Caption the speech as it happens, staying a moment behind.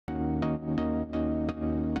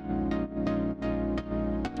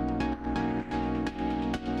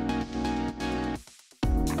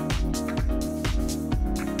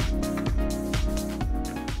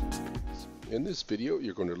In this video,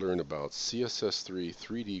 you're going to learn about CSS3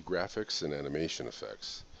 3D graphics and animation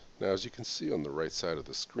effects. Now, as you can see on the right side of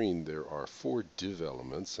the screen, there are 4 div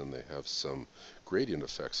elements and they have some gradient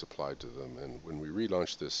effects applied to them. And when we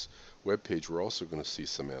relaunch this web page, we're also going to see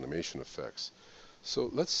some animation effects. So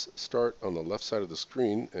let's start on the left side of the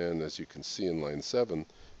screen, and as you can see in line 7,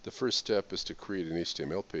 the first step is to create an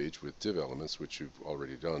HTML page with div elements, which you've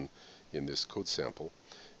already done in this code sample.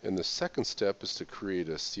 And the second step is to create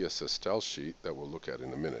a CSS style sheet that we'll look at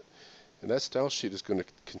in a minute. And that style sheet is going to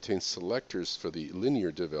contain selectors for the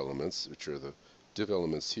linear div elements, which are the div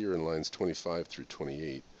elements here in lines 25 through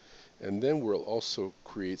 28. And then we'll also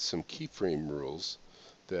create some keyframe rules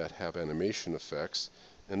that have animation effects.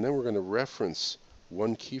 And then we're going to reference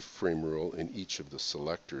one keyframe rule in each of the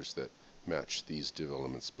selectors that match these div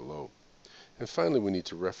elements below. And finally, we need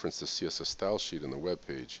to reference the CSS style sheet on the web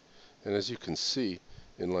page. And as you can see,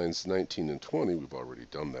 in lines 19 and 20, we've already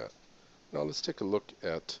done that. Now let's take a look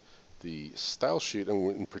at the style sheet,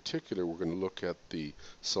 and in particular, we're going to look at the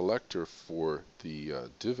selector for the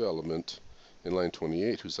div element in line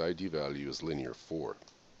 28, whose ID value is linear 4.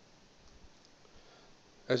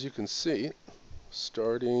 As you can see,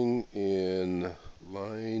 starting in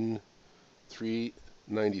line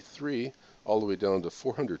 393 all the way down to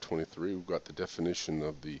 423, we've got the definition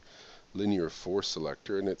of the linear 4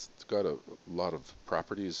 selector, and it's got a lot of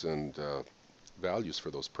properties and values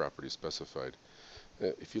for those properties specified.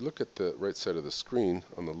 If you look at the right side of the screen,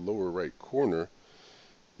 on the lower right corner,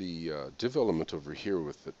 the div element over here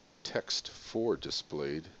with the text 4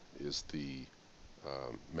 displayed is the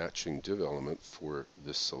matching div element for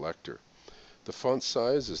this selector. The font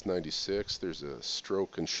size is 96. There's a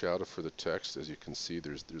stroke and shadow for the text. As you can see,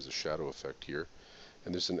 there's a shadow effect here.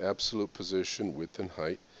 And there's an absolute position, width, and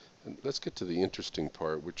height. And let's get to the interesting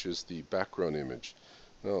part, which is the background image.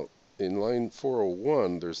 Now, in line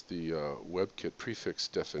 401, there's the WebKit prefix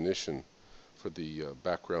definition for the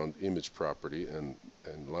background image property, and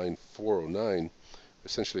line 409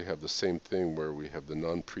 essentially have the same thing where we have the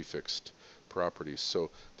non-prefixed properties.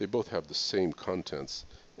 So they both have the same contents.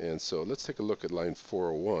 And so let's take a look at line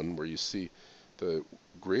 401, where you see the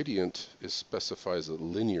gradient specifies a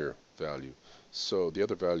linear value. So the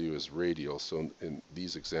other value is radial. So in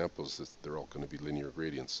these examples, they're all going to be linear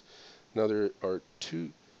gradients. Now there are 2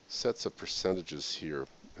 sets of percentages here.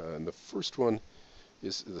 And the first one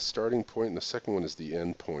is the starting point, and the second one is the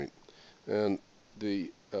end point. And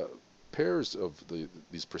the pairs of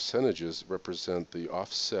these percentages represent the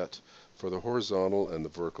offset for the horizontal and the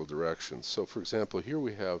vertical direction. So for example, here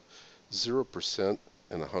we have 0%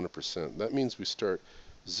 and 100%. That means we start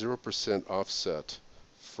 0% offset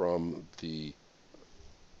from the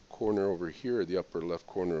corner over here, the upper left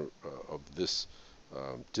corner of this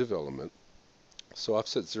div element. So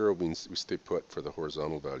offset 0 means we stay put for the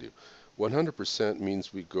horizontal value. 100%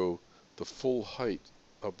 means we go the full height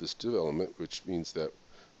of this div element, which means that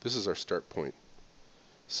this is our start point.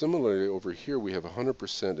 Similarly, over here we have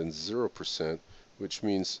 100% and 0%, which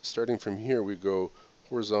means starting from here we go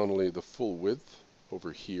horizontally the full width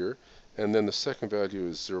over here, and then the second value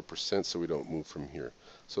is 0%, so we don't move from here.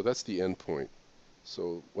 So that's the end point.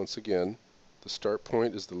 So once again, the start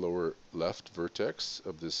point is the lower left vertex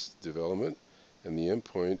of this div element, and the end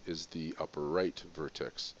point is the upper right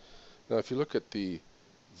vertex. Now if you look at the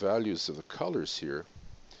values of the colors here,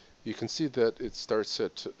 you can see that it starts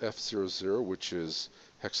at F00, which is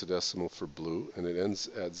hexadecimal for blue, and it ends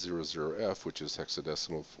at 00F, which is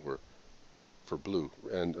hexadecimal for blue.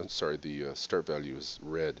 And I'm sorry, the start value is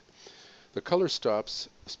red. The color stops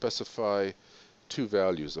specify 2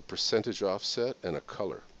 values, a percentage offset and a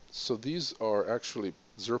color. So these are actually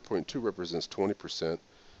 0.2 represents 20%,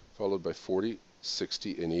 followed by 40,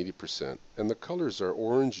 60, and 80%. And the colors are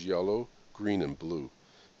orange, yellow, green, and blue.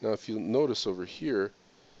 Now if you notice over here,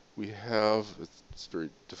 we have, it's very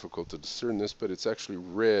difficult to discern this, but it's actually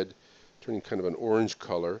red, turning kind of an orange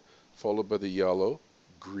color, followed by the yellow,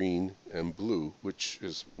 green, and blue, which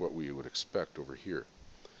is what we would expect over here.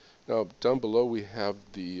 Now down below we have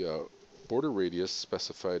the border radius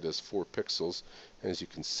specified as 4 pixels. And as you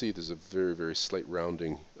can see, there's a very, very slight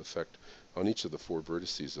rounding effect on each of the 4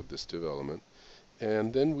 vertices of this div element.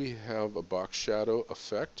 And then we have a box shadow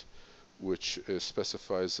effect, which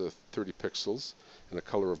specifies 30 pixels and a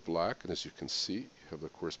color of black, and as you can see, you have the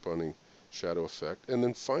corresponding shadow effect. And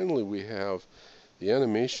then finally we have the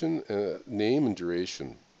animation name and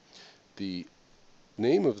duration. The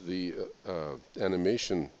name of the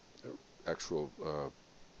animation actual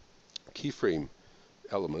keyframe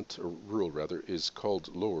element, or rule rather, is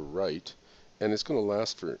called lower right, and it's going to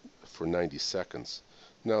last for 90 seconds.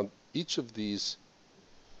 Now each of these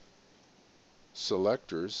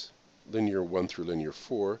selectors linear 1 through linear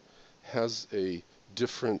 4 has a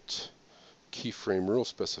different keyframe rule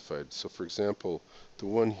specified. So for example, the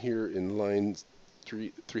one here in line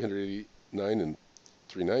 389 and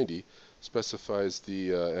 390 specifies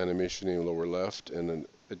the animation in lower left and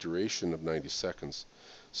a duration of 90 seconds.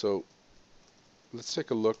 So let's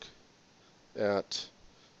take a look at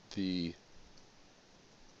the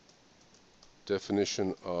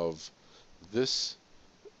definition of this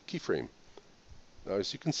keyframe. Now,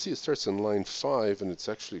 as you can see, it starts in line 5 and it's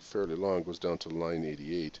actually fairly long, goes down to line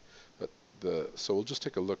 88. So we'll just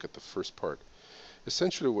take a look at the first part.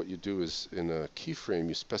 Essentially what you do is in a keyframe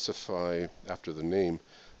you specify after the name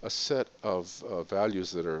a set of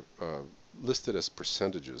values that are listed as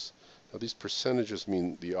percentages. Now these percentages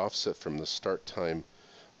mean the offset from the start time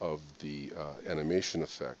of the animation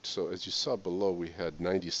effect. So as you saw below, we had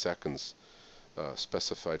 90 seconds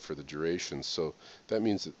specified for the duration. So that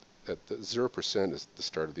means that at 0% is the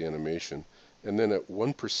start of the animation, and then at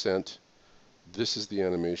 1% this is the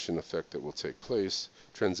animation effect that will take place,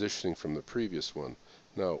 transitioning from the previous one.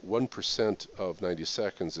 Now 1% of 90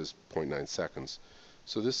 seconds is 0.9 seconds.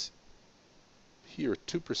 So this here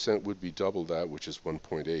 2% would be double that, which is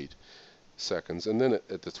 1.8 seconds, and then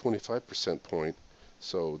at the 25% point,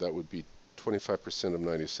 so that would be 25% of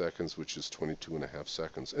 90 seconds, which is 22.5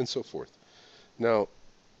 seconds, and so forth. Now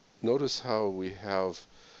notice how we have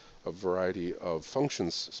a variety of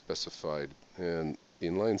functions specified, and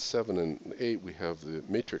in line 7 and 8 we have the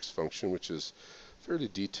matrix function, which is fairly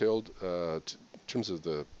detailed. In terms of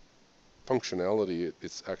the functionality,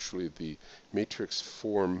 it's actually the matrix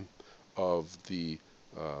form of the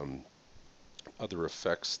other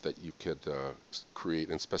effects that you could create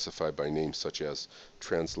and specify by name, such as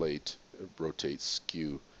translate, rotate,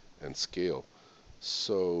 skew, and scale.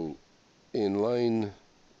 So in line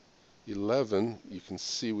 11 you can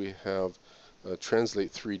see we have a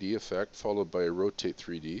translate 3D effect followed by a rotate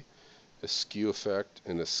 3D, a skew effect,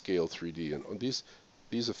 and a scale 3D. And these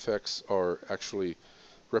effects are actually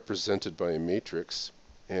represented by a matrix,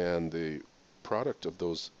 and the product of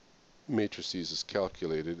those matrices is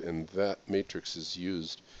calculated, and that matrix is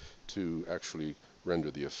used to actually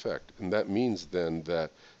render the effect. And that means then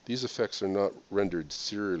that these effects are not rendered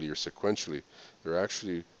serially or sequentially, they're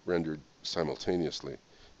actually rendered simultaneously.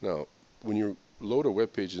 Now, when you load a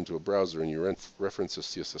web page into a browser and you reference a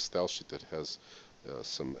CSS style sheet that has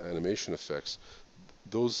some animation effects,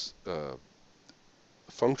 those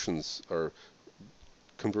functions are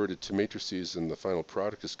converted to matrices and the final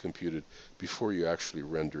product is computed before you actually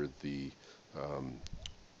render the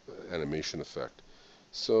animation effect.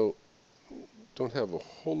 So don't have a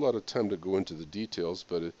whole lot of time to go into the details,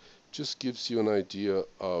 but it just gives you an idea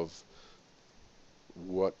of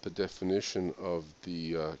what the definition of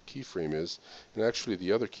the keyframe is. And actually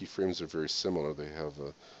the other keyframes are very similar. They have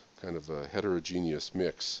a kind of a heterogeneous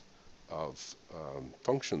mix of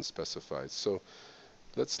functions specified. So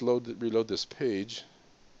let's reload this page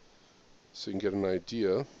so you can get an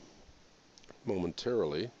idea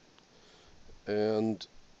momentarily. And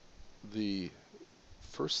the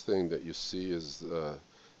first thing that you see is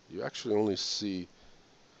you actually only see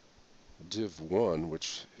div1,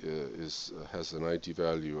 which has an ID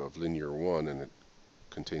value of linear 1, and it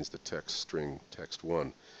contains the text string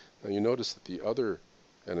text1. Now you notice that the other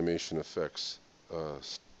animation effects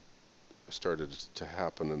started to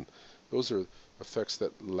happen, and those are effects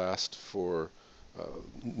that last for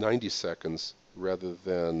 90 seconds rather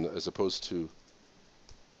than, as opposed to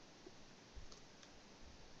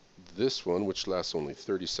this one, which lasts only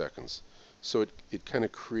 30 seconds. So it kind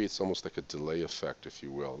of creates almost like a delay effect, if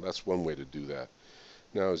you will. That's one way to do that.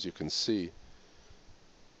 Now, as you can see,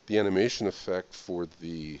 the animation effect for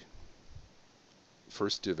the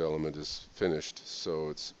first div element is finished, so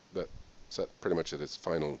it's pretty much at its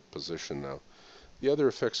final position now. The other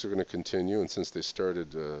effects are going to continue, and since they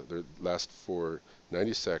started, they last for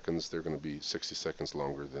 90 seconds, they're going to be 60 seconds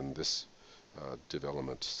longer than this div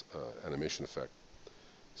element's animation effect.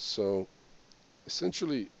 So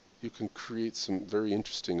essentially, you can create some very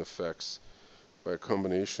interesting effects by a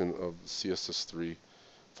combination of CSS3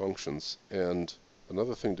 functions. And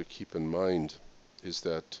another thing to keep in mind is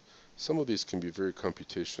that some of these can be very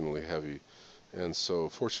computationally heavy, and so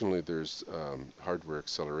fortunately there's hardware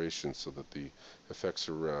acceleration so that the effects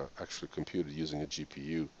are actually computed using a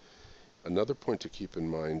GPU. Another point to keep in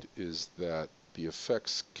mind is that the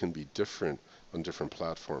effects can be different on different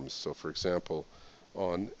platforms. So for example,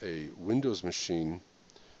 on a Windows machine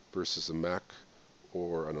versus a Mac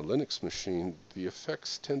or on a Linux machine, the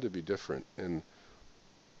effects tend to be different, and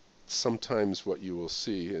sometimes what you will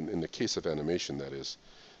see, in the case of animation that is,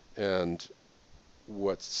 and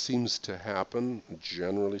what seems to happen,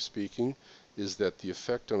 generally speaking, is that the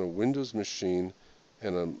effect on a Windows machine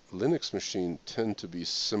and a Linux machine tend to be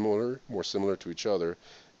similar, more similar to each other,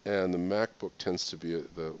 and the MacBook tends to be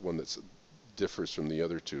the one that differs from the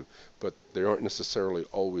other two. But they aren't necessarily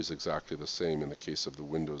always exactly the same in the case of the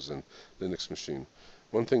Windows and Linux machine.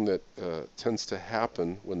 One thing that tends to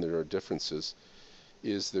happen when there are differences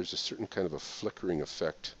is there's a certain kind of a flickering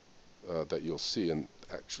effect that you'll see, and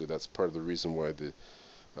actually that's part of the reason why the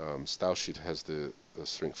style sheet has the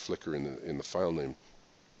string flicker in the file name.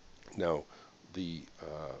 Now, the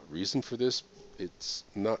reason for this, it's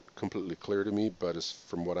not completely clear to me, but as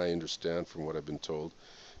from what I understand, from what I've been told,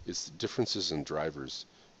 it's differences in drivers.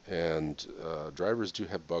 And drivers do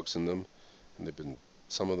have bugs in them, and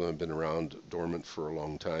some of them have been around dormant for a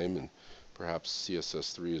long time, and perhaps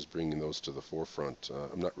CSS3 is bringing those to the forefront.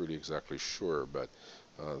 I'm not really exactly sure, but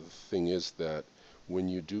the thing is that when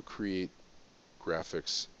you do create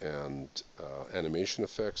graphics and animation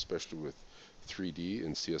effects, especially with 3D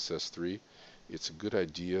in CSS3, it's a good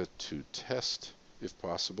idea to test, if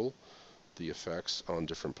possible, the effects on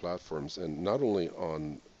different platforms, and not only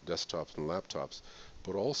on desktops and laptops,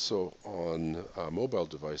 but also on mobile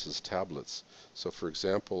devices, tablets. So for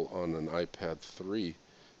example, on an iPad 3,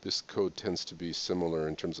 this code tends to be similar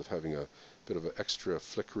in terms of having a bit of an extra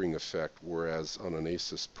flickering effect, whereas on an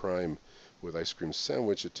Asus Prime with Ice Cream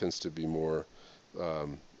Sandwich, it tends to be more, or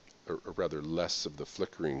rather less of the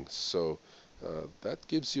flickering. So that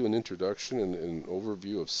gives you an introduction and an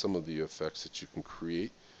overview of some of the effects that you can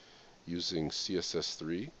create using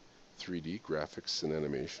CSS3, 3D graphics and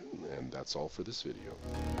animation, and that's all for this video.